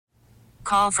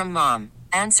Call from mom.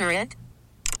 Answer it.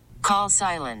 Call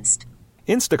silenced.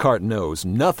 Instacart knows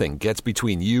nothing gets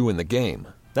between you and the game.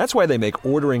 That's why they make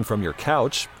ordering from your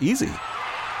couch easy.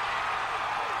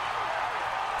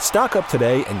 Stock up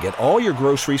today and get all your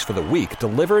groceries for the week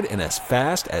delivered in as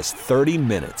fast as 30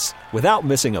 minutes without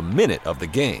missing a minute of the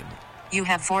game. You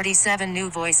have 47 new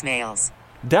voicemails.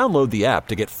 Download the app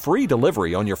to get free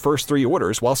delivery on your first 3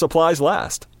 orders while supplies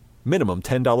last. Minimum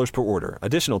 $10 per order.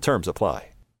 Additional terms apply.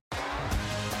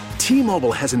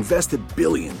 T-Mobile has invested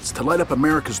billions to light up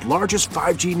America's largest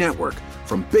 5G network,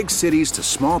 from big cities to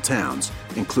small towns,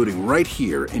 including right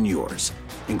here in yours.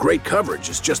 And great coverage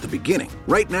is just the beginning.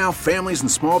 Right now, families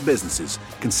and small businesses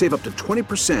can save up to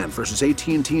 20% versus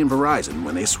AT&T and Verizon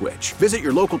when they switch. Visit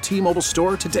your local T-Mobile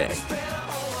store today.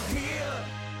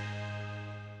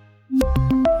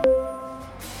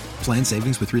 Plan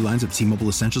savings with 3 lines of T-Mobile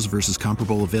Essentials versus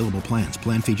comparable available plans.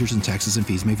 Plan features and taxes and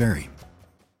fees may vary.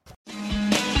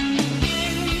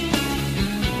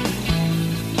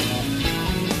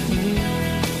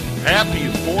 Happy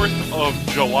 4th of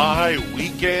July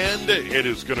weekend. It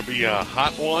is going to be a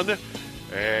hot one.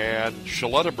 And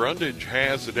Shaletta Brundage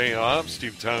has a day off.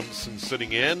 Steve Thompson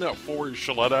sitting in for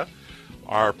Shaletta.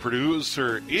 Our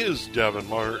producer is Devin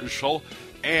Marshall.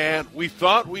 And we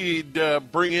thought we'd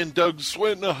bring in Doug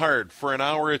Swinhart for an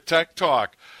hour of Tech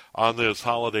Talk on this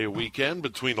holiday weekend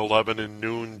between 11 and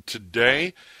noon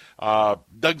today.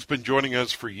 Doug's been joining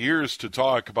us for years to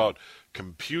talk about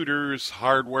computers,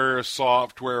 hardware,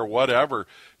 software, whatever.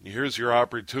 And here's your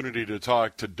opportunity to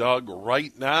talk to Doug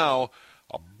right now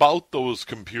about those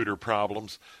computer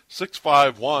problems.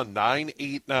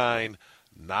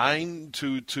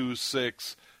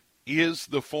 651-989-9226 is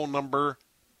the phone number,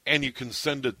 and you can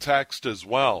send a text as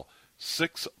well.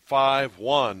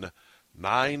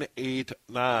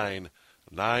 651-989-9226.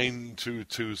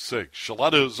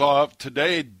 Shaletta's off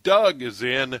today. Doug is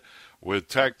in with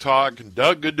Tech Talk.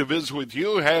 Doug, good to visit with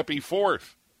you. Happy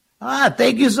 4th.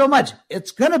 Thank you so much. It's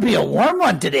going to be a warm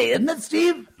one today, isn't it,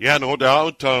 Steve? Yeah, no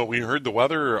doubt. We heard the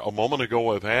weather a moment ago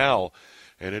with Al,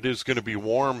 and it is going to be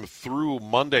warm through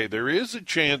Monday. There is a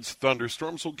chance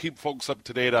thunderstorms. We'll keep folks up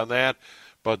to date on that.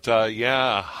 But,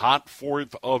 yeah, hot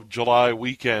 4th of July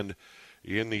weekend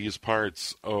in these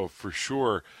parts for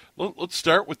sure. Let's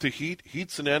start with the heat.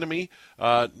 Heat's an enemy.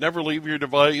 Never leave your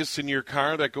device in your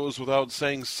car. That goes without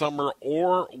saying, summer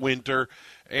or winter.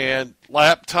 And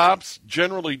laptops,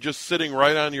 generally just sitting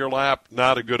right on your lap,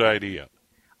 not a good idea.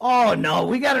 Oh, no.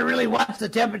 We got to really watch the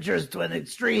temperatures to an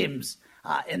extremes,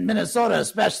 in Minnesota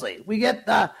especially. We get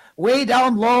way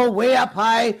down low, way up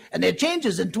high, and it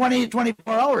changes in 20 to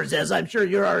 24 hours, as I'm sure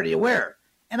you're already aware.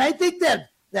 And I think that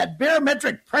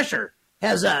barometric pressure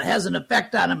has an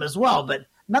effect on them as well, but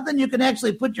nothing you can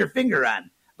actually put your finger on.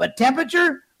 But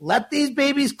temperature, let these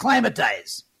babies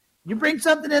climatize. You bring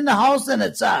something in the house and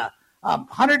it's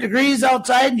 100 degrees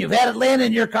outside and you've had it laying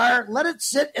in your car, let it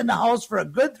sit in the house for a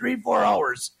good 3-4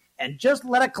 hours and just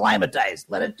let it climatize.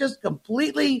 Let it just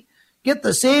completely get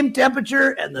the same temperature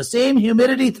and the same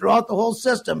humidity throughout the whole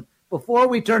system before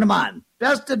we turn them on.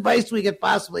 Best advice we could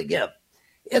possibly give.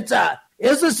 It's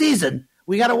the season.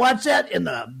 We got to watch that in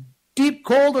the deep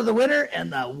cold of the winter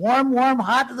and the warm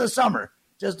hot of the summer.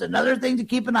 Just another thing to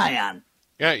keep an eye on.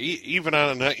 Yeah, even on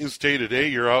a nice day today,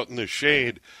 you're out in the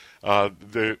shade.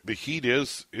 The heat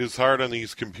is hard on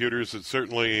these computers. It's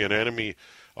certainly an enemy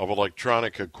of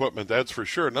electronic equipment, that's for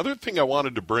sure. Another thing I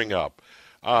wanted to bring up,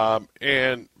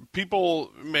 and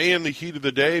people may in the heat of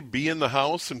the day be in the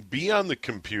house and be on the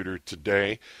computer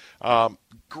today.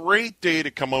 Great day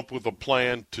to come up with a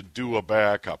plan to do a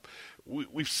backup.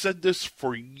 We've said this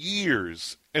for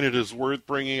years, and it is worth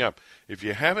bringing up. If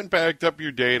you haven't backed up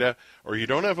your data or you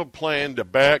don't have a plan to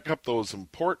back up those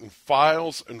important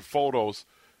files and photos,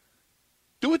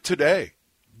 do it today.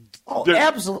 Oh,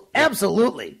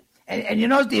 absolutely. And you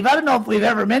know, Steve, I don't know if we've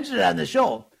ever mentioned it on the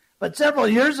show, but several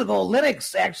years ago,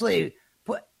 Linux actually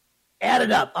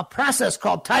added a process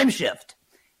called Time Shift.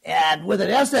 And with an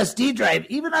SSD drive,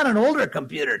 even on an older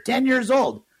computer, 10 years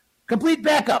old, complete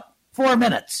backup, 4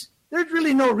 minutes. There's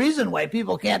really no reason why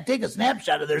people can't take a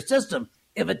snapshot of their system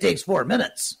if it takes 4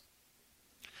 minutes.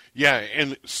 Yeah,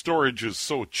 and storage is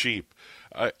so cheap.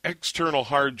 External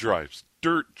hard drives,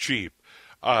 dirt cheap.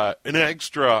 An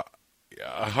extra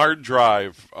hard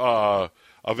drive of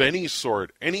any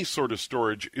sort of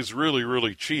storage is really,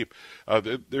 really cheap.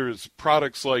 There's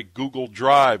products like Google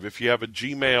Drive, if you have a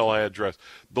Gmail address.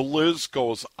 The list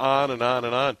goes on and on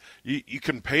and on. You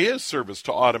can pay a service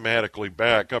to automatically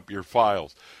back up your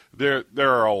files. There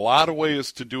are a lot of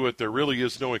ways to do it. There really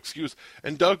is no excuse.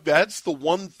 And, Doug, that's the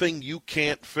one thing you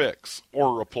can't fix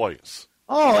or replace.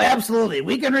 Oh, absolutely.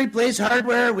 We can replace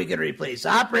hardware. We can replace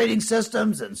operating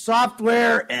systems and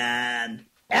software and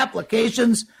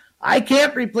applications. I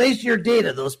can't replace your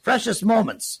data, those precious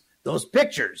moments, those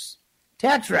pictures,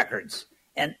 tax records,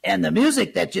 and the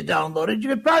music that you downloaded. You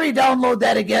could probably download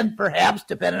that again, perhaps,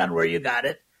 depending on where you got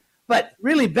it. But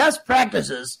really, best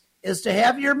practices is to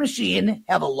have your machine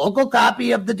have a local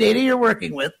copy of the data you're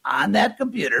working with on that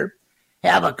computer,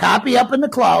 have a copy up in the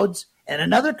clouds, and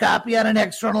another copy on an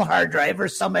external hard drive or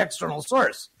some external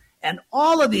source. And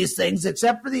all of these things,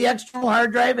 except for the external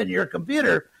hard drive in your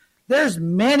computer, there's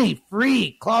many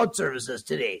free cloud services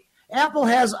today. Apple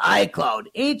has iCloud.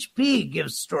 HP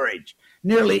gives storage.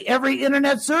 Nearly every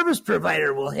internet service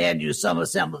provider will hand you some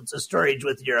semblance of storage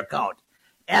with your account.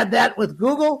 Add that with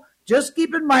Google. Just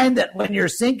keep in mind that when you're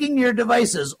syncing your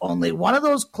devices, only one of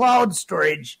those cloud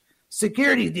storage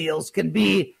security deals can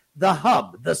be the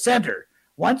hub, the center.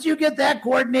 Once you get that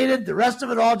coordinated, the rest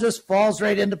of it all just falls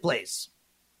right into place.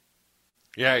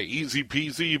 Yeah, easy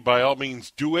peasy. By all means,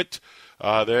 do it.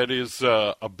 That is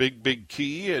a big, big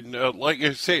key. And like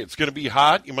I say, it's going to be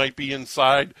hot. You might be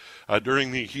inside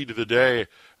during the heat of the day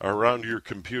around your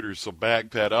computer, so back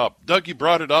that up. Doug, you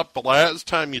brought it up the last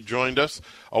time you joined us.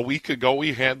 A week ago,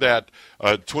 we had that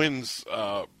Twins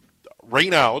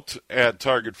rain out at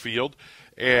Target Field.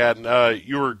 And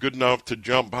you were good enough to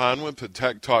jump on with the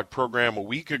Tech Talk program a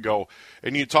week ago,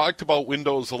 and you talked about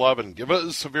Windows 11. Give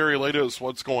us the very latest.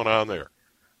 What's going on there?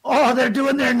 Oh, they're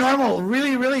doing their normal,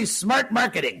 really, really smart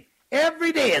marketing.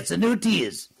 Every day it's a new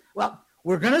tease. Well,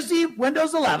 we're going to see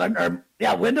Windows 11.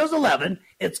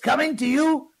 It's coming to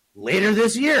you later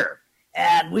this year.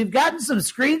 And we've gotten some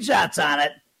screenshots on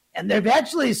it, and they've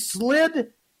actually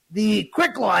slid the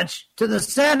quick launch to the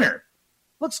center.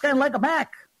 Looks kind of like a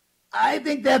Mac. I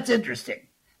think that's interesting.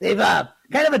 They've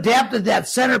kind of adapted that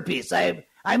centerpiece.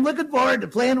 I'm looking forward to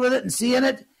playing with it and seeing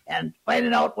it and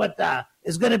finding out what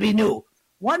is going to be new.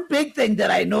 One big thing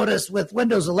that I noticed with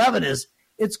Windows 11 is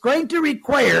it's going to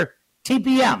require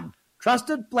TPM,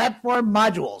 Trusted Platform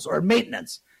Modules, or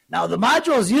maintenance. Now, the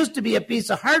modules used to be a piece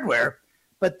of hardware,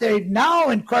 but they've now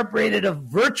incorporated a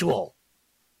virtual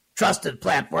Trusted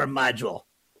Platform Module.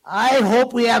 I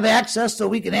hope we have access so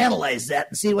we can analyze that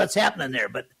and see what's happening there.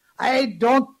 But I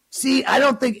don't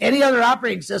think any other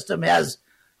operating system has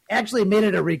actually made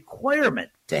it a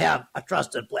requirement to have a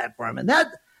trusted platform. And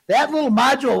that little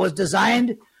module was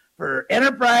designed for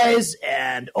enterprise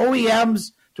and OEMs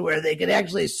to where they could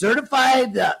actually certify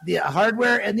the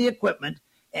hardware and the equipment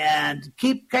and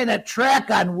keep kind of track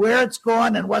on where it's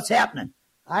going and what's happening.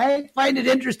 I find it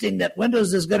interesting that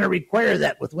Windows is going to require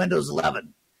that with Windows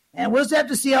 11. And we'll just have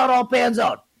to see how it all pans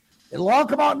out. It'll all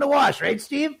come out in the wash, right,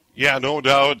 Steve? Yeah, no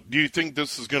doubt. Do you think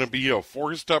this is going to be a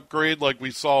forced upgrade like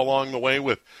we saw along the way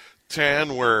with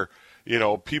 10 where,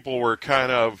 people were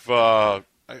kind of, I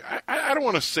don't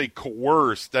want to say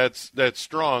coerced, that's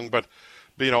strong, but,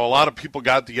 a lot of people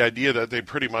got the idea that they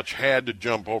pretty much had to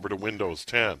jump over to Windows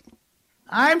 10.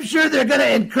 I'm sure they're going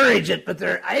to encourage it, but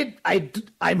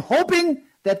I'm hoping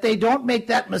that they don't make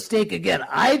that mistake again.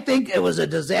 I think it was a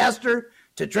disaster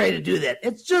to try to do that.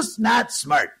 It's just not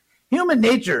smart. Human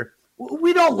nature,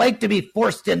 we don't like to be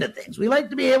forced into things. We like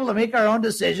to be able to make our own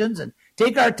decisions and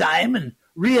take our time and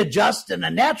readjust in a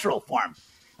natural form.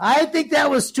 I think that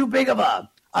was too big of a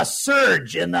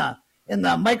surge in the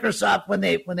Microsoft when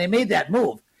they made that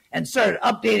move and started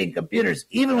updating computers.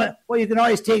 Even when you can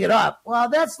always take it off. Well,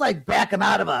 that's like backing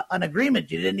out of an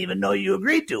agreement you didn't even know you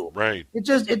agreed to. Right. It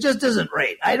just isn't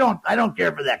right. I don't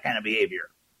care for that kind of behavior.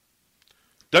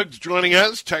 Doug's joining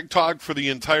us, Tech Talk for the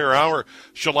entire hour.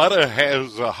 Shaletta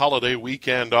has a holiday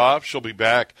weekend off. She'll be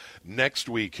back next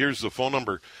week. Here's the phone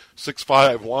number,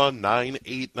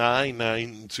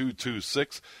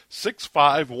 651-989-9226,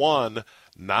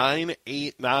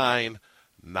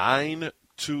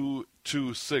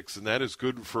 651-989-9226. And that is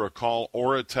good for a call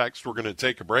or a text. We're going to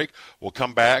take a break. We'll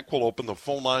come back. We'll open the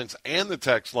phone lines and the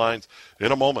text lines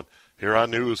in a moment here on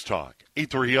News Talk,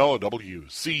 830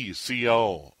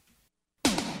 WCCO.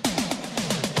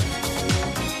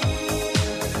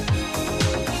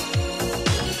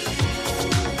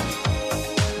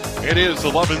 It is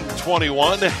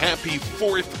 11:21. Happy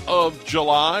 4th of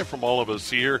July from all of us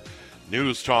here.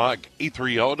 News Talk,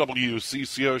 830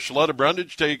 WCCO. Shaletta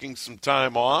Brundage taking some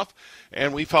time off,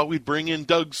 and we thought we'd bring in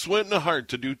Doug Swindenhart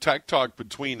to do Tech Talk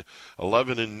between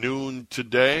 11 and noon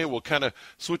today. We'll kind of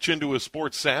switch into a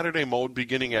Sports Saturday mode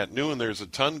beginning at noon. There's a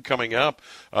ton coming up.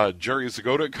 Jerry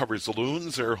Zgoda covers the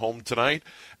Loons. They're home tonight.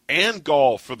 And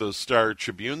golf for the Star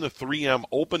Tribune. The 3M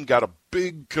Open got a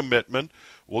big commitment.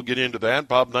 We'll get into that.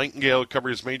 Bob Nightingale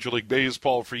covers Major League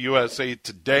Baseball for USA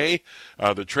Today.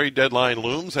 The trade deadline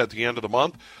looms at the end of the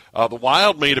month. The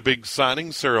Wild made a big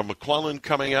signing, Sarah McClellan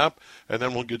coming up, and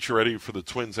then we'll get you ready for the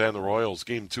Twins and the Royals.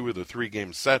 Game 2 of the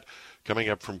 3-game set coming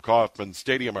up from Kauffman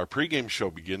Stadium. Our pregame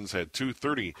show begins at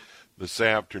 2:30 this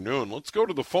afternoon. Let's go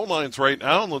to the phone lines right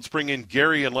now, and let's bring in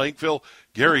Gary in Lakeville.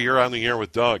 Gary, you're on the air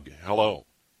with Doug. Hello.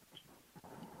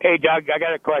 Hey, Doug, I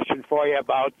got a question for you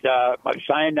about my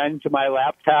sign into my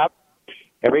laptop.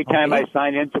 Every time I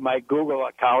sign into my Google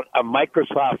account, a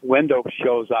Microsoft window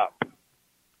shows up.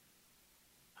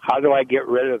 How do I get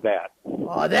rid of that?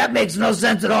 Oh, that makes no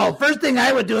sense at all. First thing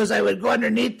I would do is I would go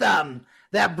underneath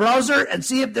that browser and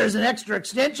see if there's an extra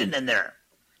extension in there.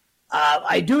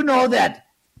 I do know that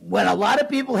when a lot of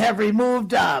people have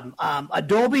removed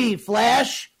Adobe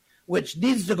Flash, which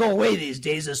needs to go away these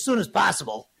days as soon as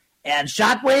possible, and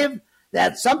Shockwave,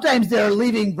 that sometimes they're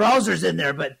leaving browsers in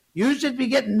there, but you should be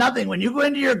getting nothing. When you go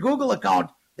into your Google account,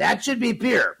 that should be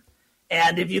pure.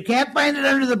 And if you can't find it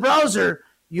under the browser,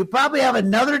 you probably have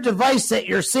another device that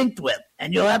you're synced with,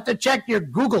 and you'll have to check your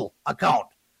Google account,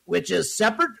 which is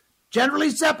separate,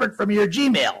 generally separate from your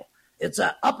Gmail. It's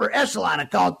an upper echelon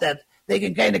account that they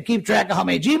can kind of keep track of how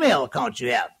many Gmail accounts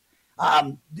you have.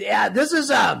 This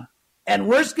is and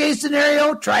worst case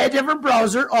scenario, try a different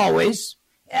browser always,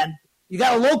 and you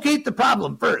got to locate the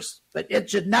problem first, but it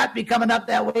should not be coming up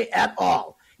that way at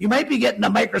all. You might be getting a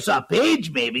Microsoft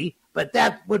page maybe, but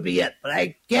that would be it. But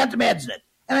I can't imagine it.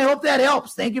 And I hope that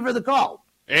helps. Thank you for the call.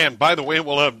 And by the way,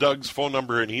 we'll have Doug's phone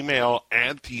number and email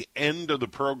at the end of the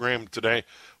program today.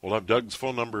 We'll have Doug's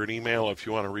phone number and email if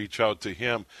you want to reach out to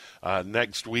him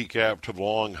next week after the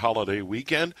long holiday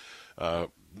weekend.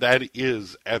 That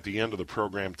is at the end of the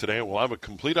program today. We'll have a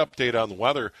complete update on the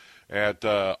weather at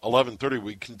 11:30.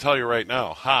 We can tell you right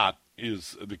now, hot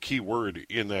is the key word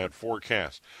in that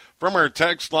forecast. From our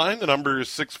text line, the number is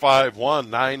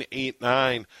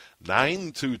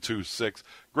 651-989-9226.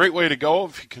 Great way to go.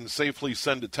 If you can safely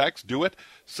send a text, do it.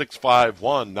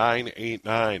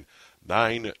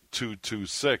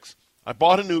 651-989-9226. I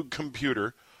bought a new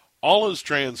computer. All is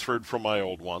transferred from my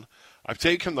old one. I've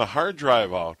taken the hard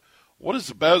drive out. What is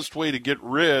the best way to get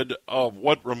rid of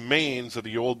what remains of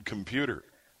the old computer?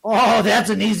 Oh, that's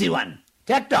an easy one.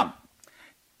 TechDump.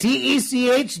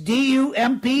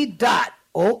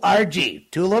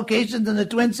 TECHDUMP.org. 2 locations in the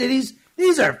Twin Cities.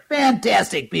 These are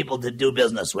fantastic people to do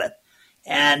business with.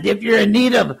 And if you're in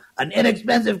need of an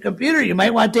inexpensive computer, you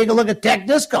might want to take a look at tech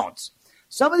discounts.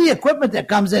 Some of the equipment that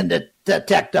comes into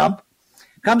TechDump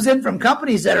comes in from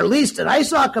companies that are leased. And I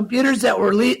saw computers that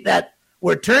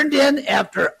were turned in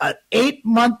after an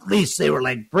 8-month lease. They were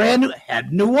like brand new,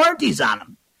 had new warranties on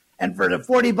them. And for the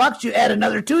 $40, you add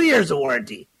another 2 years of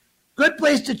warranty. Good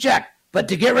place to check. But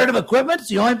to get rid of equipment, it's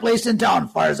the only place in town,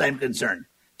 as far as I'm concerned.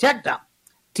 TechDump.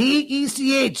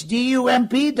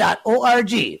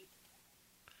 TECHDUMP.org.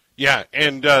 Yeah,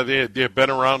 and they've been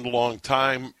around a long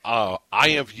time. I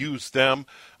have used them.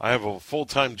 I have a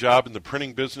full-time job in the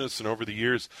printing business, and over the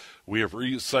years, we have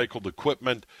recycled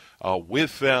equipment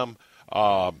with them.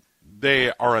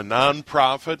 They are a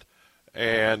nonprofit,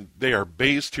 and they are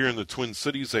based here in the Twin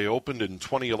Cities. They opened in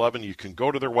 2011. You can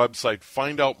go to their website,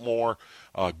 find out more.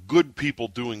 Good people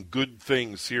doing good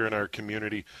things here in our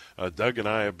community. Doug and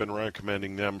I have been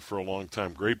recommending them for a long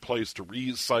time. Great place to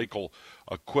recycle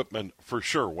equipment for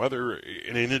sure. Whether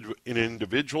in an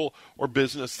individual or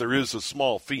business, there is a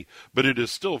small fee, but it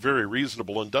is still very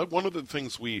reasonable. And Doug, one of the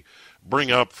things we bring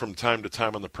up from time to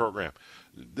time on the program,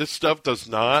 this stuff does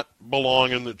not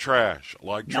belong in the trash.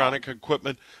 Electronic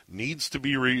equipment needs to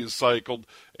be recycled,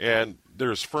 and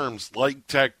there's firms like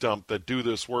TechDump that do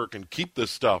this work and keep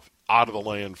this stuff out of the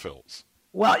landfills.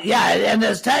 Well, yeah, and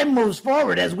as time moves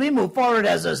forward, as we move forward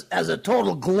as a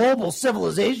total global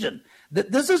civilization,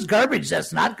 this is garbage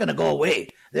that's not going to go away.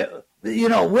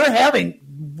 We're having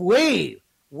way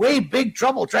big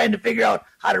trouble trying to figure out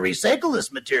how to recycle this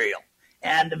material.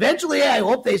 And eventually, I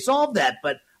hope they solve that.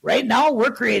 But right now,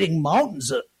 we're creating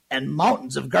mountains and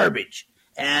mountains of garbage.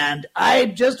 And I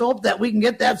just hope that we can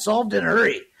get that solved in a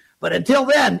hurry. But until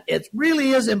then, it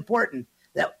really is important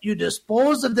that you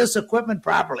dispose of this equipment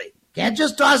properly. Can't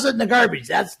just toss it in the garbage.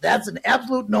 That's an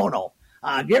absolute no-no.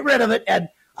 Get rid of it. And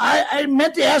I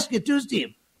meant to ask you too,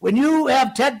 Steve, when you have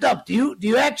TechDump, do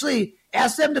you actually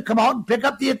ask them to come out and pick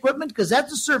up the equipment? Because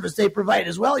that's a service they provide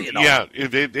as well, you know. Yeah,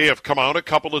 they have come out a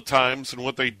couple of times, and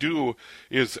what they do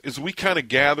is we kind of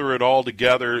gather it all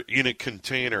together in a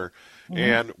container. Mm-hmm.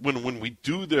 And when we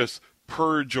do this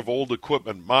purge of old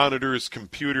equipment, monitors,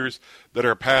 computers that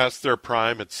are past their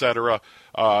prime, etc.,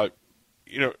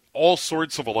 all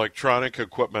sorts of electronic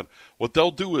equipment, what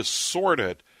they'll do is sort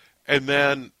it and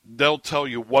then they'll tell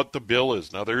you what the bill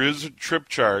is. Now, there is a trip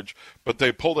charge, but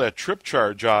they pull that trip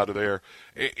charge out of there.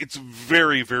 It's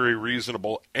very, very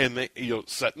reasonable, and they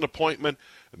set an appointment,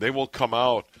 and they will come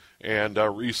out and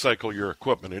recycle your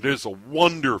equipment. It is a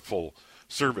wonderful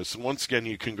service, and once again,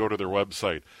 you can go to their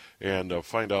website and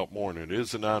find out more. And it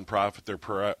is a nonprofit.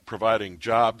 They're providing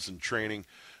jobs and training.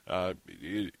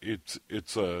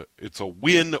 It's a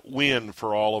win-win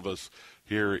for all of us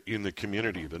here in the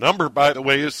community. The number, by the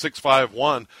way, is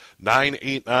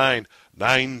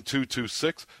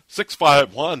 651-989-9226.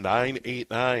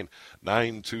 651-989-9226.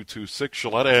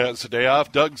 Shaletta has a day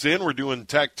off. Doug's in. We're doing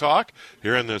Tech Talk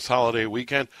here in this holiday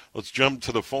weekend. Let's jump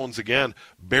to the phones again.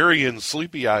 Barry in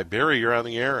Sleepy Eye. Barry, you're on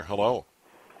the air. Hello.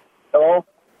 Hello.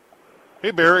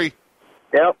 Hey, Barry.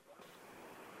 Yep.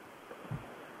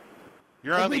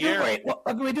 You're on the air. What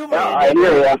can we do for Yeah, you? I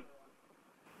hear you.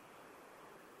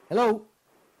 Hello.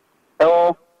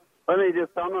 Hello. I'm going to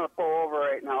pull over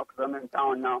right now because I'm in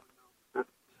town now.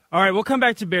 All right, we'll come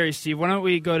back to Barry, Steve. Why don't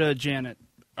we go to Janet?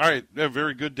 All right,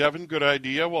 very good, Devin. Good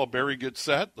idea. While Barry gets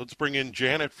set, let's bring in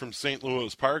Janet from St.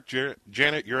 Louis Park.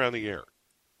 Janet, you're on the air.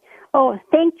 Oh,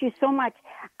 thank you so much.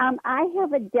 I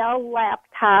have a Dell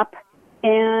laptop,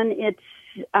 and it's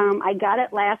I got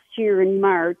it last year in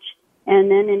March, and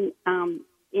then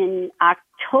in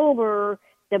October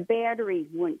the battery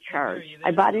wouldn't charge.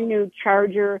 I bought a new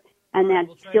charger, and that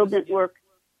still didn't work.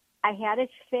 I had it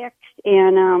fixed,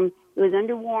 and it was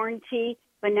under warranty,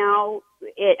 but now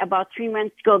about 3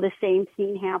 months ago, the same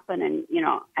thing happened, and,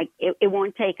 it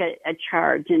won't take a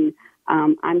charge. And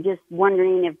I'm just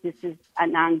wondering if this is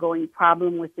an ongoing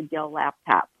problem with the Dell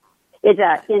laptop. It's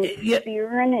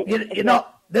Inspiron.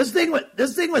 This thing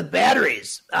with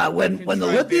batteries, when the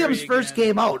lithiums first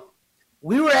came out,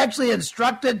 we were actually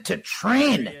instructed to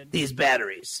train these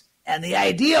batteries. And the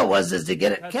idea was to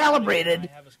get it calibrated,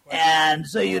 and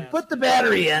so you'd put the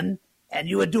battery in, and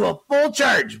you would do a full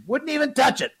charge, wouldn't even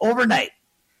touch it overnight.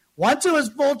 Once it was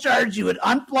full charge, you would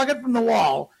unplug it from the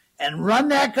wall and run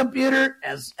that computer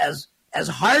as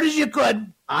hard as you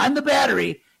could on the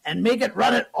battery and make it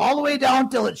run it all the way down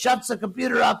till it shuts the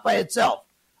computer off by itself.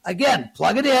 Again,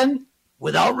 plug it in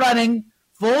without running,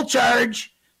 full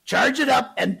charge, charge it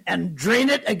up, and drain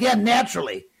it again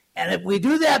naturally. And if we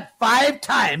do that 5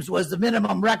 times was the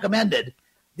minimum recommended,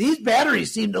 these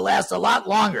batteries seem to last a lot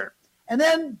longer. And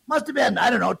then must have been,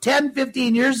 10,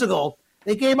 15 years ago,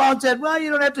 they came out and said, well, you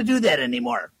don't have to do that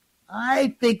anymore.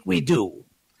 I think we do.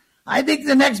 I think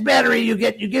the next battery you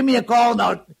give me a call and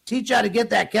I'll teach you how to get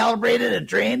that calibrated and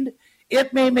trained.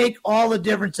 It may make all the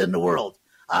difference in the world.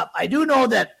 I do know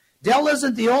that Dell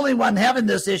isn't the only one having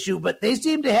this issue, but they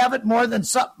seem to have it more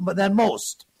than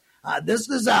most. This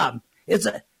is it's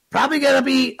probably going to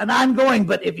be an ongoing,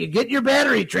 but if you get your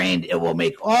battery trained, it will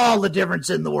make all the difference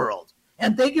in the world.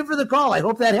 And thank you for the call. I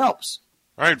hope that helps.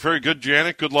 All right, very good,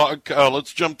 Janet. Good luck.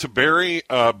 Let's jump to Barry.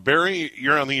 Barry,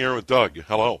 you're on the air with Doug.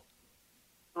 Hello.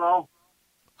 Hello.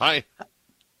 Hi.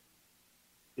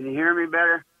 Can you hear me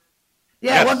better?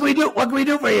 Yeah. Yes. What can we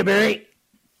do for you, Barry?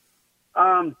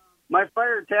 My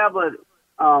Fire tablet.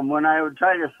 When I would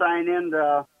try to sign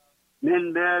into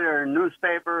Minbit or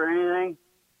newspaper or anything,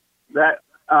 that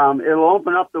it'll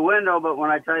open up the window. But when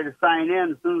I try to sign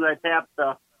in, as soon as I tap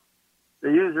the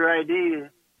user ID,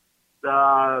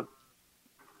 the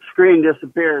screen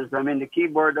disappears. The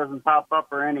keyboard doesn't pop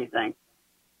up or anything.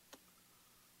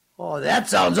 Oh, that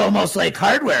sounds almost like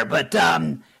hardware. But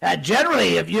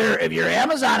generally, if your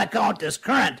Amazon account is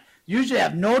current, you usually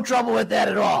have no trouble with that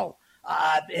at all.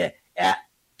 It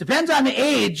depends on the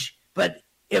age, but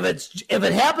if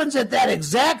it happens at that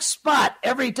exact spot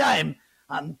every time,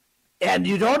 and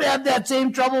you don't have that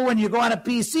same trouble when you go on a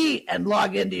PC and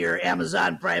log into your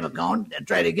Amazon Prime account and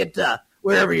try to get to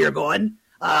wherever you're going,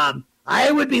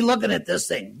 I would be looking at this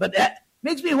thing. But that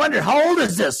makes me wonder, how old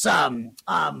is this?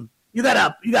 You got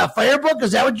a Firebook?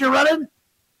 Is that what you're running?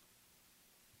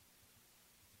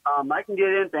 I can get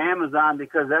into Amazon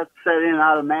because that's set in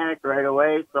automatic right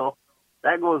away, so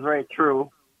that goes right through.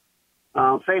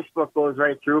 Facebook goes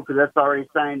right through because that's already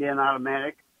signed in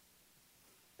automatic.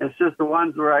 It's just the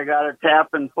ones where I got to tap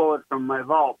and pull it from my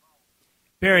vault.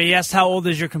 Barry, yes, how old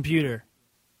is your computer?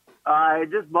 I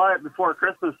just bought it before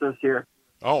Christmas this year.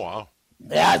 Oh, wow.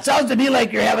 Yeah, it sounds to me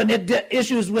like you're having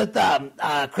issues with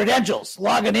credentials,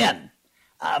 logging in.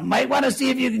 Might want to see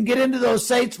if you can get into those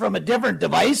sites from a different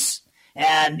device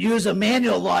and use a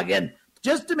manual login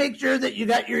just to make sure that you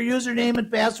got your username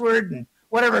and password and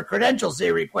whatever credentials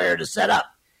they require to set up.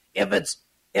 If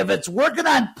it's working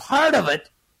on part of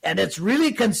it and it's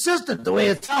really consistent the way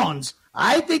it sounds,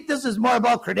 I think this is more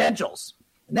about credentials.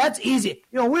 And that's easy.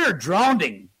 We're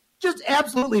drowning just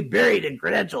absolutely buried in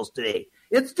credentials today.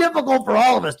 It's difficult for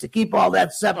all of us to keep all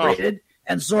that separated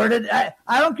and sorted. I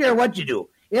don't care what you do.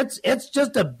 It's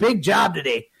just a big job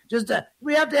today.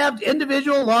 We have to have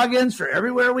individual logins for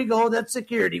everywhere we go. That's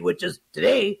security, which is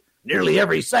today nearly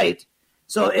every site.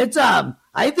 So it's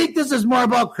I think this is more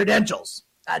about credentials.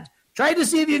 Try to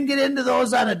see if you can get into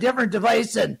those on a different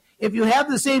device, and if you have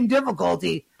the same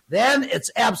difficulty, then it's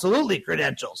absolutely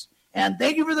credentials. And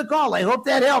thank you for the call. I hope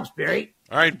that helps, Barry.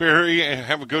 All right, Barry,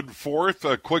 have a good 4th.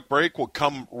 A quick break. We'll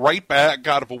come right back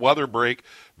out of a weather break,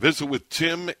 visit with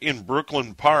Tim in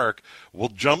Brooklyn Park. We'll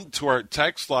jump to our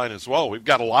text line as well. We've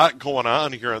got a lot going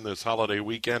on here on this holiday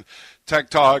weekend. Tech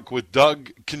Talk with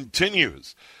Doug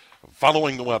continues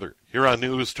following the weather here on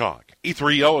News Talk,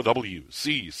 E30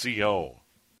 WCCO.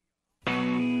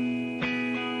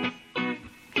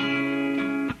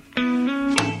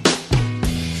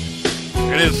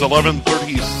 It is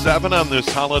 11:37 on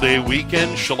this holiday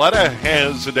weekend. Shaletta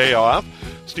has a day off.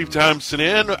 Steve Thompson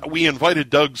in. We invited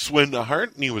Doug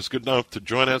Swindehart, and he was good enough to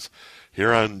join us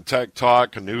here on Tech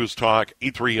Talk and News Talk,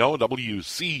 E30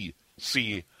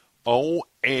 WCCO.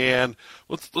 And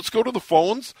let's go to the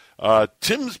phones.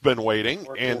 Tim's been waiting,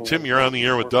 and Tim, you're on the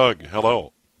air with Doug.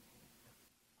 Hello.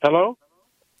 Hello?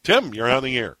 Tim, you're on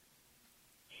the air.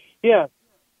 Yeah.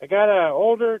 I got an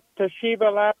older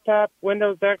Toshiba laptop,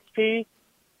 Windows XP,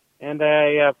 and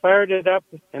I fired it up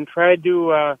and tried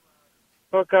to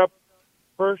hook up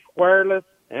first wireless,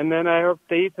 and then I hooked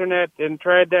the Ethernet and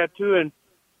tried that too, and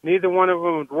neither one of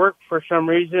them would work for some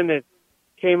reason. It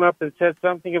came up and said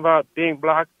something about being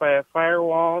blocked by a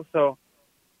firewall, so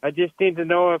I just need to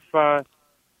know if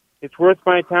it's worth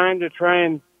my time to try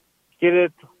and get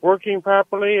it working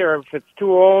properly, or if it's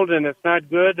too old and it's not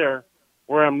good, or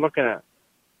where I'm looking at.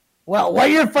 Well, what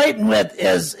you're fighting with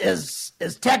is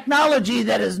technology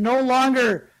that is no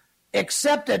longer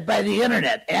accepted by the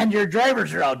internet, and your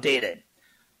drivers are outdated.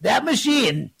 That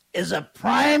machine is a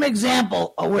prime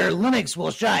example of where Linux will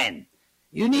shine.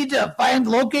 You need to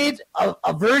locate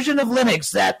a version of Linux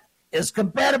that is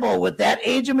compatible with that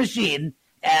age of machine,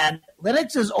 and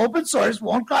Linux is open source,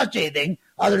 won't cost you anything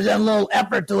other than a little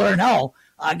effort to learn how.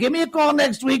 Give me a call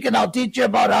next week, and I'll teach you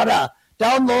about how to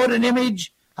download an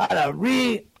image, how to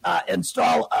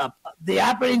reinstall the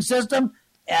operating system.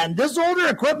 And this older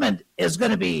equipment is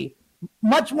going to be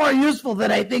much more useful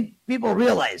than I think people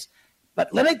realize.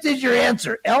 But Linux is your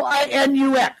answer,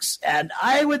 Linux. And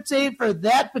I would say for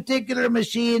that particular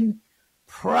machine,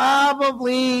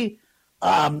 probably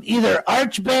either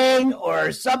Archbang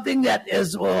or something that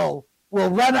will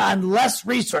run on less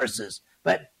resources.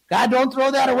 But God, don't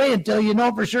throw that away until you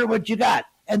know for sure what you got.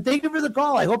 And thank you for the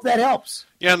call. I hope that helps.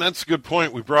 Yeah, and that's a good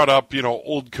point. We brought up,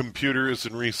 old computers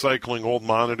and recycling old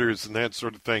monitors and that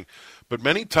sort of thing. But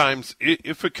many times,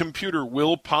 if a computer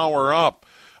will power up,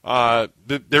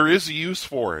 there is a use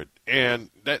for it. And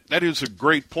that is a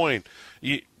great point.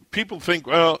 People think,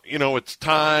 well, it's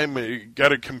time. You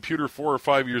got a computer 4 or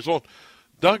 5 years old.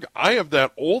 Doug, I have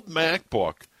that old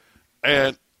MacBook,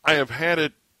 and I have had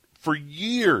it for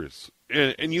years.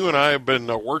 And you and I have been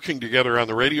working together on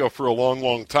the radio for a long,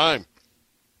 long time.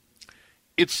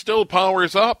 It still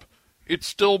powers up. It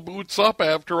still boots up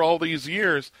after all these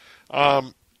years.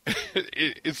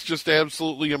 It's just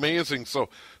absolutely amazing. So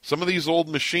some of these old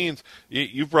machines,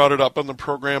 you brought it up on the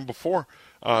program before,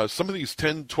 some of these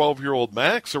 10, 12-year-old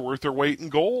Macs are worth their weight in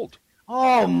gold.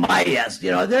 Oh, my, yes.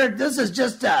 This is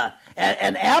just,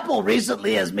 and Apple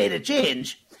recently has made a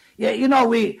change. Yeah,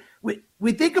 we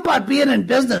think about being in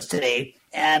business today,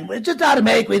 and it's just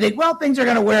automatic. We think, well, things are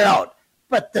going to wear out.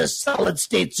 But the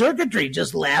solid-state circuitry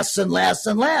just lasts and lasts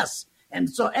and lasts.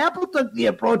 And so Apple took the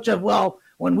approach of, well,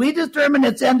 when we determine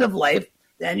its end of life,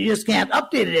 then you just can't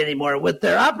update it anymore with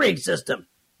their operating system.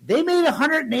 They made a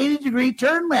 180-degree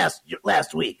turn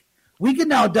last week. We can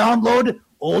now download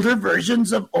older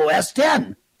versions of OS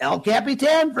X, El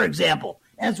Capitan, for example,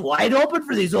 and it's wide open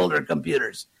for these older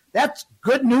computers. That's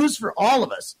good news for all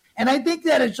of us. And I think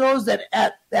that it shows that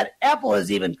Apple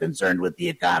is even concerned with the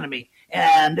economy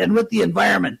and with the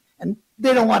environment, and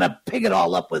they don't want to pick it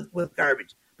all up with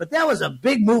garbage. But that was a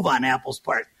big move on Apple's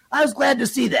part. I was glad to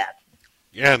see that.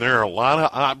 Yeah, there are a lot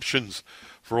of options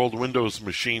for old Windows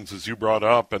machines, as you brought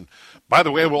up. And by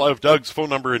the way, we'll have Doug's phone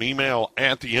number and email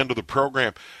at the end of the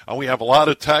program. We have a lot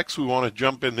of texts. We want to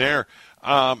jump in there.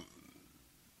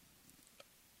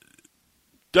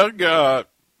 Doug,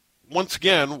 once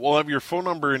again, we'll have your phone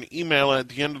number and email at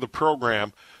the end of the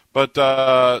program. But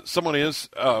someone is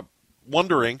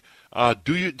wondering,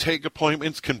 do you take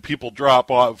appointments? Can people drop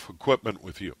off equipment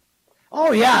with you?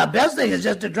 Oh, yeah. Best thing is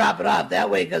just to drop it off that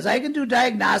way because I can do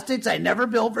diagnostics. I never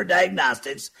bill for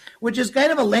diagnostics, which is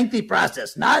kind of a lengthy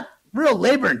process, not real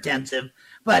labor intensive,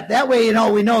 but that way,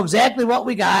 we know exactly what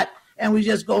we got and we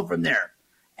just go from there.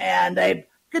 And I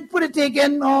could take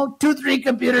in 2-3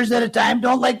 computers at a time.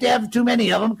 Don't like to have too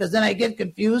many of them because then I get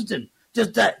confused and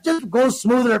just goes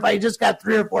smoother if I just got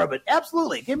 3 or 4. But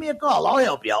absolutely, give me a call. I'll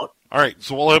help you out. All right,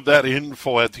 so we'll have that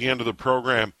info at the end of the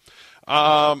program.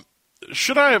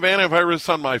 Should I have antivirus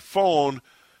on my phone?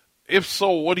 If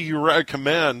so, what do you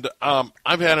recommend?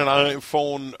 I've had an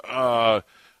iPhone.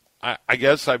 I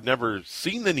guess I've never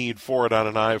seen the need for it on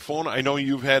an iPhone. I know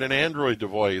you've had an Android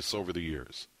device over the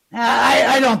years.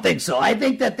 I don't think so. I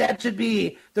think that should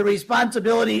be the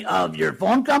responsibility of your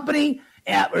phone company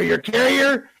or your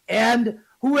carrier and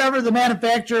whoever the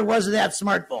manufacturer was of that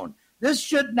smartphone. This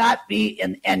should not be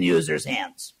in end users'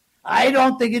 hands. I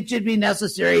don't think it should be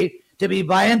necessary to be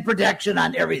buying protection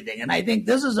on everything. And I think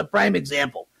this is a prime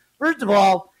example. First of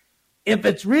all, if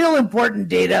it's real important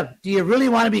data, do you really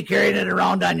want to be carrying it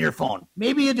around on your phone?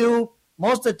 Maybe you do.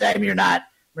 Most of the time you're not.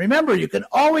 Remember, you can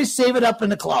always save it up in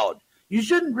the cloud. You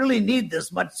shouldn't really need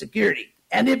this much security.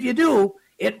 And if you do,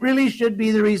 it really should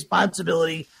be the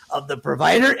responsibility of the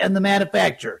provider and the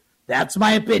manufacturer. That's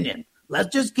my opinion.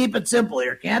 Let's just keep it simple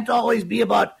here. Can't always be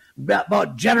about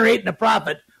generating a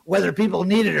profit, whether people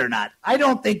need it or not. I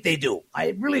don't think they do.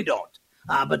 I really don't.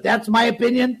 But that's my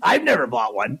opinion. I've never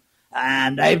bought one,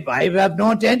 and I have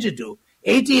no intention to.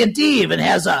 AT&T even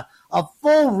has a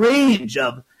full range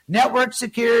of network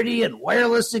security and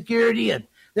wireless security, and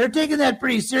they're taking that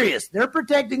pretty serious. They're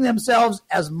protecting themselves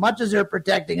as much as they're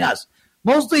protecting us.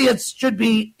 Mostly it should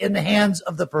be in the hands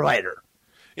of the provider.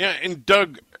 Yeah, and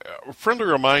Doug, a friendly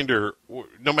reminder,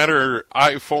 no matter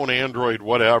iPhone, Android,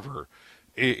 whatever,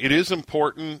 it is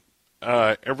important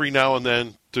every now and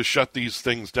then to shut these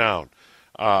things down.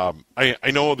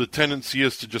 I know the tendency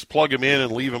is to just plug them in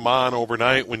and leave them on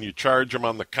overnight when you charge them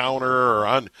on the counter or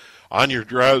on your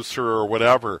dresser or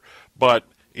whatever, but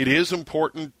it is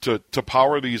important to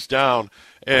power these down,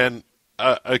 and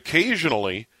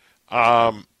occasionally,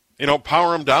 power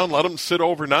them down, let them sit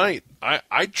overnight.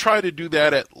 I try to do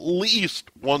that at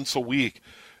least once a week,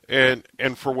 and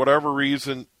for whatever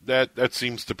reason, that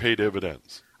seems to pay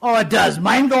dividends. Oh, it does.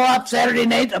 Mine go off Saturday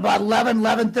night about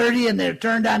 11:30, and they're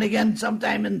turned on again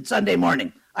sometime in Sunday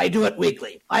morning. I do it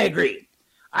weekly. I agree.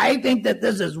 I think that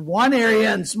this is one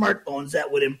area in smartphones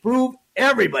that would improve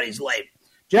everybody's life.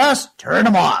 Just turn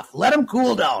them off. Let them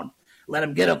cool down. Let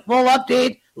them get a full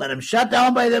update. Let them shut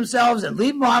down by themselves and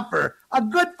leave them off for a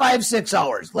good 5-6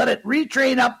 hours. Let it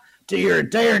retrain up to your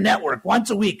entire network once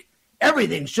a week.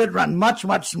 Everything should run much,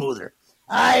 much smoother.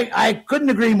 I couldn't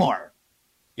agree more.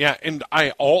 Yeah, and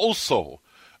I also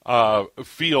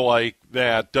feel like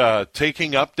that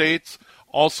taking updates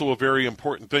also a very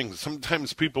important thing.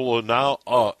 Sometimes people will now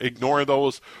ignore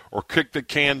those or kick the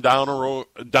can down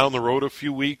the road a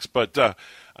few weeks, but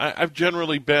I've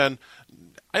generally been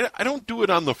I don't do it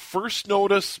on the first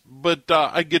notice, but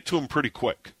I get to them pretty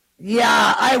quick.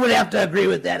 Yeah, I would have to agree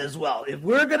with that as well. If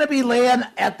we're going to be laying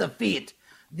at the feet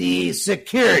the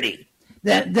security,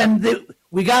 then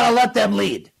we got to let them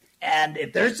lead. And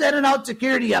if they're sending out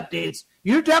security updates,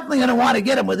 you're definitely going to want to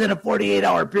get them within a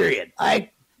 48-hour period.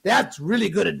 That's really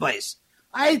good advice.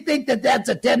 I think that's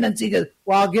a tendency to,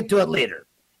 I'll get to it later.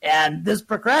 And this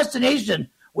procrastination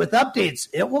with updates,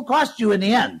 it will cost you in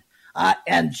the end.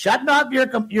 And shutting off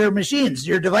your machines,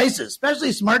 your devices, especially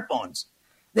smartphones.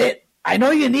 I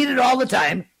know you need it all the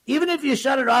time. Even if you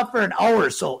shut it off for an hour or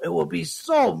so, it will be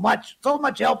so much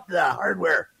help to the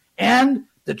hardware and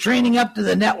the training up to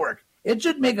the network. It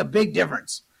should make a big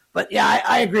difference. But yeah,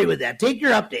 I agree with that. Take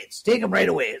your updates. Take them right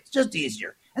away. It's just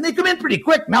easier. And they come in pretty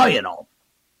quick now,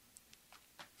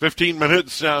 15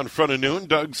 minutes down in front of noon.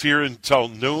 Doug's here until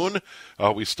noon.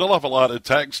 We still have a lot of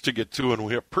texts to get to, and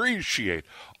we appreciate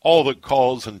all the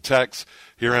calls and texts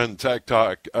here on Tech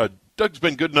Talk. Doug's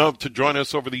been good enough to join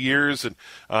us over the years, and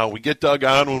we get Doug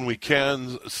on when we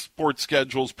can, sports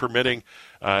schedules permitting,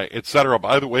 etc.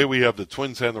 By the way, we have the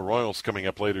Twins and the Royals coming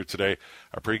up later today.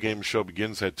 Our pregame show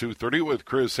begins at 2:30 with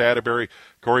Chris Atterbury,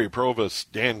 Corey Provis,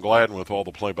 Dan Gladden with all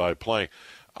the play-by-play.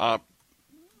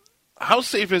 How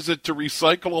safe is it to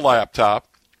recycle a laptop?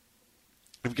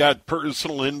 We've got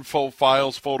personal info,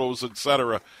 files, photos,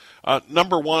 etc.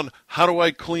 Number one, how do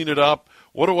I clean it up?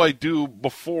 What do I do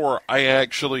before I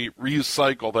actually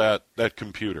recycle that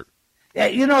computer? Yeah,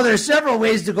 there's several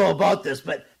ways to go about this,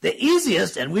 but the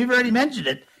easiest, and we've already mentioned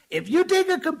it, if you take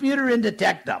a computer into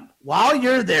TechDump, while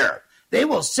you're there, they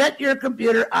will set your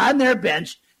computer on their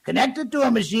bench, connect it to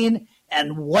a machine,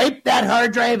 and wipe that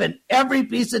hard drive and every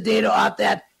piece of data off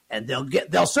that, and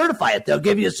they'll certify it. They'll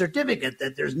give you a certificate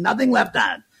that there's nothing left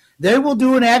on it. They will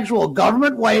do an actual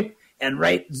government wipe and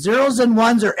write zeros and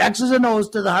ones or X's and O's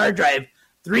to the hard drive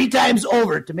 3 times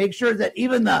over to make sure that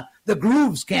even the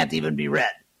grooves can't even be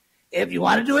read. If you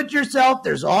want to do it yourself,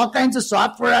 there's all kinds of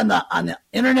software on the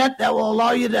internet that will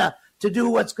allow you to do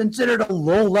what's considered a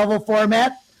low-level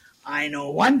format. I know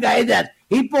one guy that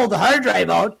he pulled the hard drive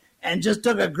out and just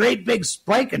took a great big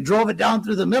spike and drove it down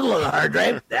through the middle of the hard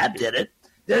drive. That did it.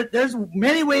 There's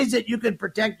many ways that you can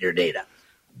protect your data.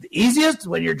 The easiest,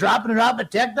 when you're dropping it off at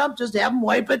Tech Dump, just have them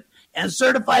wipe it and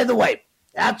certify the wipe.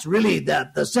 That's really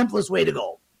the simplest way to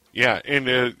go. Yeah, and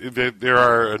there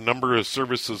are a number of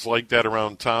services like that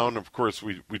around town. Of course,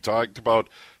 we talked about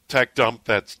Tech Dump.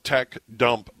 That's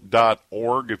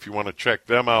techdump.org if you want to check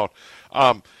them out.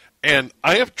 And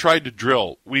I have tried to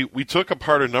drill. We took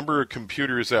apart a number of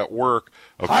computers at work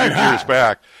a few years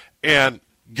back, and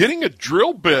getting a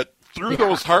drill bit through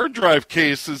those hard drive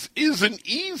cases isn't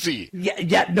easy.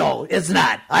 No, it's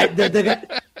not.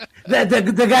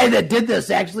 The guy that did this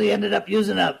actually ended up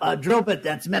using a drill bit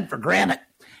that's meant for granite,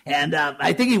 and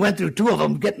I think he went through 2 of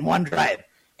them getting one drive.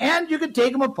 And you can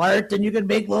take them apart, and you can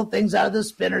make little things out of the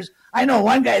spinners. I know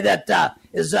one guy that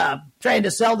is trying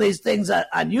to sell these things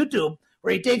on YouTube,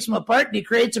 where he takes them apart and he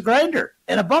creates a grinder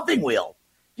and a buffing wheel.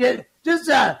 They're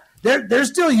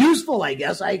still useful, I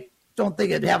guess. I don't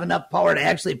think it'd have enough power to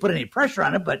actually put any pressure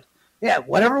on it, but yeah,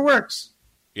 whatever works.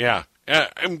 Yeah.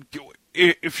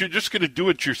 If you're just going to do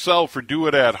it yourself or do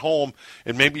it at home,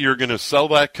 and maybe you're going to sell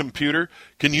that computer,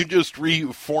 can you just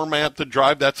reformat the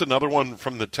drive? That's another one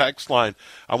from the text line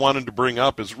I wanted to bring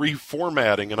up. Is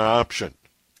reformatting an option?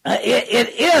 It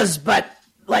is, but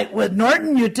like with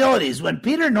Norton Utilities, when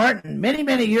Peter Norton, many,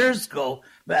 many years ago,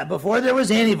 before there was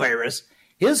antivirus,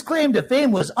 his claim to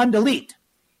fame was undelete.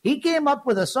 He came up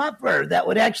with a software that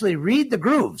would actually read the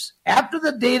grooves. After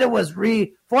the data was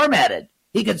reformatted,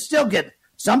 he could still get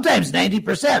sometimes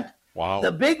 90%. Wow.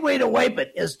 The big way to wipe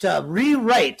it is to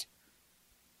rewrite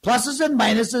pluses and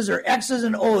minuses or X's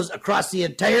and O's across the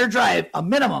entire drive a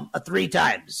minimum of 3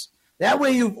 times. That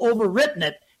way you've overwritten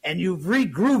it and you've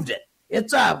regrooved it.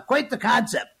 It's quite the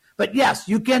concept. But yes,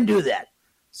 you can do that.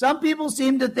 Some people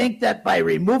seem to think that by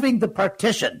removing the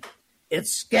partition, it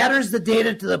scatters the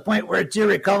data to the point where it's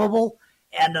irrecoverable.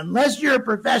 And unless you're a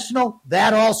professional,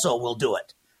 that also will do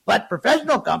it. But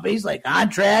professional companies like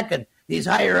OnTrack and these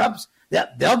higher ups,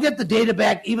 they'll get the data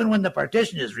back even when the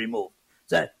partition is removed.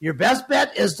 So your best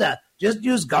bet is to just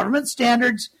use government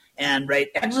standards and write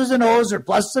X's and O's or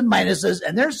pluses and minuses.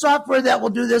 And there's software that will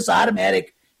do this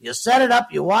automatic. You set it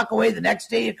up, you walk away, the next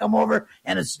day you come over,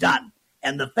 and it's done.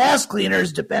 And the fast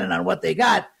cleaners, depending on what they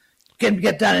got, can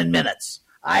get done in minutes.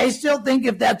 I still think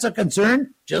if that's a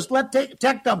concern, just let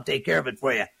Tech Dump take care of it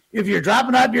for you. If you're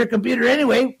dropping out your computer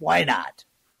anyway, why not?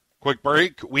 Quick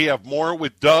break. We have more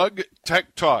with Doug.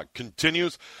 Tech Talk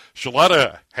continues.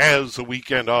 Shaletta has a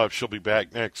weekend off. She'll be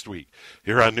back next week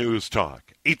here on News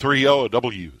Talk 830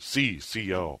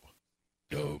 WCCO.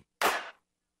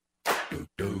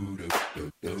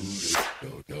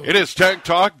 It is Tech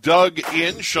Talk. Doug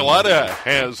in. Shaletta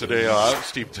has a day off.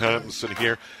 Steve Thompson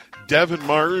here. Devin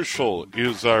Marshall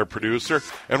is our producer,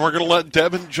 and we're going to let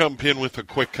Devin jump in with a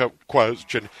quick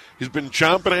question. He's been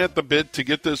chomping at the bit to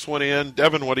get this one in.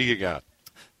 Devin, what do you got?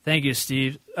 Thank you,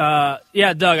 Steve. Yeah,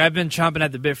 Doug, I've been chomping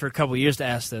at the bit for a couple of years to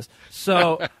ask this.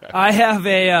 So I have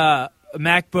a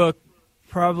MacBook,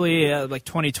 probably like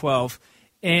 2012,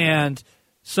 and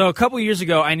so a couple of years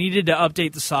ago I needed to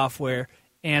update the software,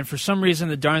 and for some reason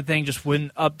the darn thing just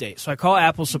wouldn't update. So I call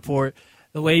Apple support.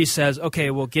 The lady says, okay,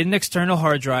 we'll get an external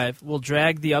hard drive. We'll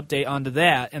drag the update onto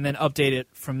that and then update it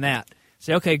from that.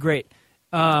 Say, okay, great.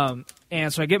 And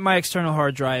so I get my external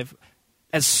hard drive.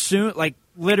 As soon, like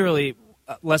literally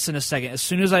less than a second, as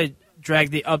soon as I drag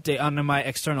the update onto my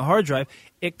external hard drive,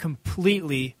 it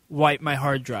completely wiped my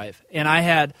hard drive. And I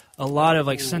had a lot of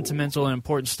like sentimental and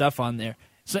important stuff on there.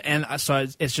 So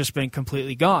it's just been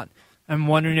completely gone. I'm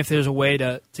wondering if there's a way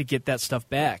to get that stuff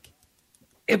back.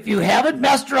 If you haven't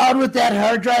messed around with that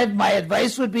hard drive, my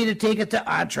advice would be to take it to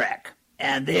OnTrack.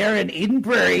 And they're in Eden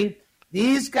Prairie.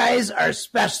 These guys are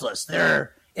specialists.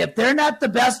 If they're not the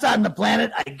best on the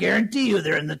planet, I guarantee you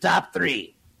they're in the top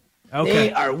 3. Okay.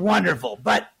 They are wonderful.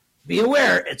 But be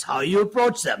aware, it's how you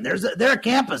approach them. They're a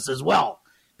campus as well.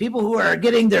 People who are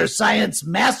getting their science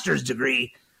master's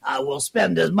degree will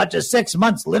spend as much as 6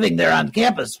 months living there on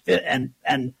campus and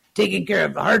taking care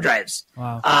of the hard drives.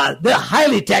 Wow. They're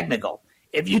highly technical.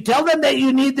 If you tell them that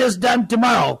you need this done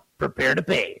tomorrow, prepare to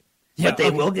pay. But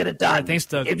they will get it done. Right, thanks,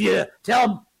 Doug. If you tell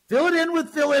them, fill it in with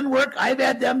fill-in work, I've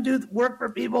had them do work for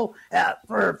people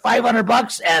for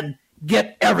 $500, and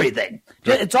get everything.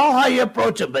 It's all how you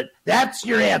approach them, but that's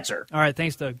your answer. All right,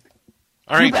 thanks, Doug.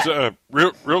 All right,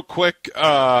 real quick,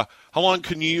 how long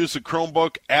can you use a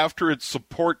Chromebook after its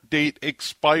support date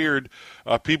expired?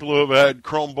 People who have had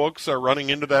Chromebooks are running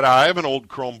into that. I have an old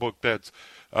Chromebook that's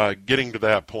getting to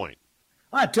that point.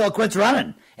 Until it quits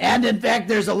running. And, in fact,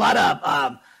 there's a lot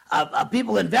of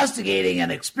people investigating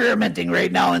and experimenting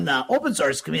right now in the open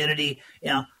source community,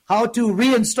 how to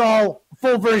reinstall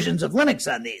full versions of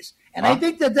Linux on these. And I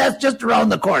think that's just around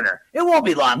the corner. It won't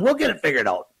be long. We'll get it figured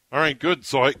out. All right, good.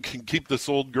 So I can keep this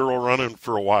old girl running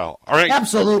for a while. All right.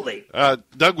 Absolutely.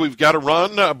 Doug, we've got to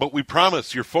run, but we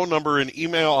promise your phone number and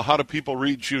email. How do people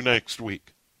reach you next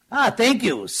week? Thank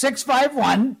you.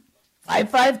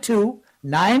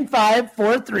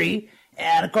 651-552-9543.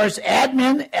 And, of course,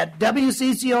 admin at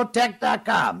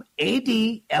WCCOtech.com.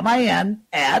 ADMIN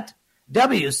at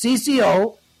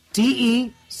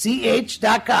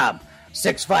WCCOTECH.com.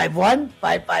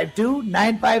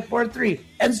 651-552-9543.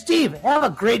 And, Steve, have a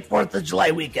great 4th of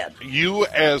July weekend. You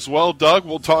as well, Doug.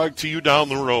 We'll talk to you down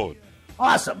the road.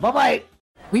 Awesome. Bye-bye.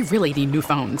 We really need new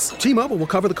phones. T-Mobile will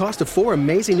cover the cost of 4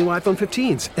 amazing new iPhone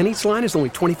 15s, and each line is only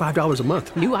 $25 a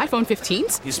month. New iPhone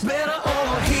 15s? It's better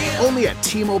over here. Only at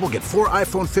T-Mobile, get 4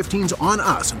 iPhone 15s on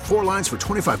us and 4 lines for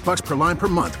 $25 per line per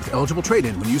month with eligible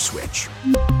trade-in when you switch.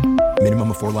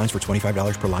 Minimum of 4 lines for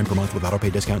 $25 per line per month with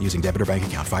autopay discount using debit or bank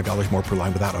account. $5 more per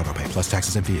line without autopay, plus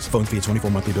taxes and fees. Phone fee at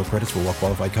 24 monthly bill credits for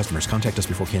well-qualified customers. Contact us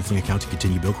before canceling account to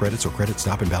continue bill credits or credit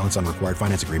stop and balance on required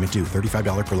finance agreement due.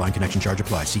 $35 per line connection charge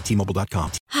applies. See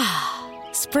T-Mobile.com.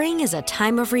 Spring is a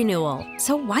time of renewal,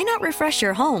 so why not refresh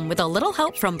your home with a little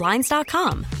help from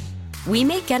Blinds.com? We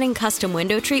make getting custom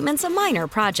window treatments a minor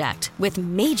project with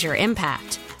major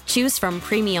impact. Choose from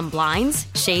premium blinds,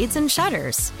 shades, and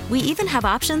shutters. We even have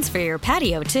options for your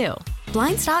patio, too.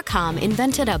 Blinds.com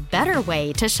invented a better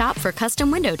way to shop for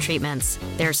custom window treatments.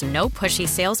 There's no pushy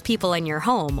salespeople in your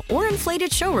home or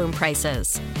inflated showroom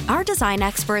prices. Our design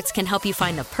experts can help you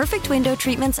find the perfect window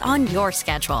treatments on your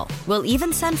schedule. We'll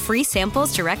even send free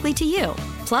samples directly to you.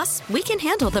 Plus, we can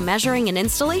handle the measuring and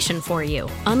installation for you.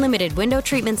 Unlimited window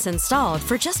treatments installed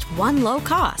for just one low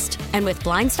cost. And with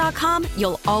Blinds.com,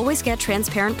 you'll always get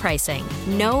transparent pricing.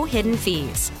 No hidden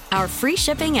fees. Our free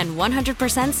shipping and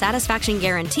 100% satisfaction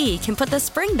guarantee can put the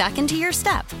spring back into your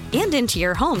step and into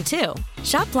your home, too.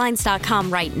 Shop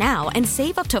Blinds.com right now and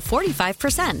save up to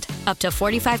 45%. Up to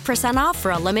 45% off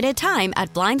for a limited time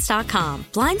at Blinds.com.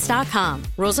 Blinds.com.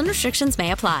 Rules and restrictions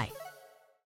may apply.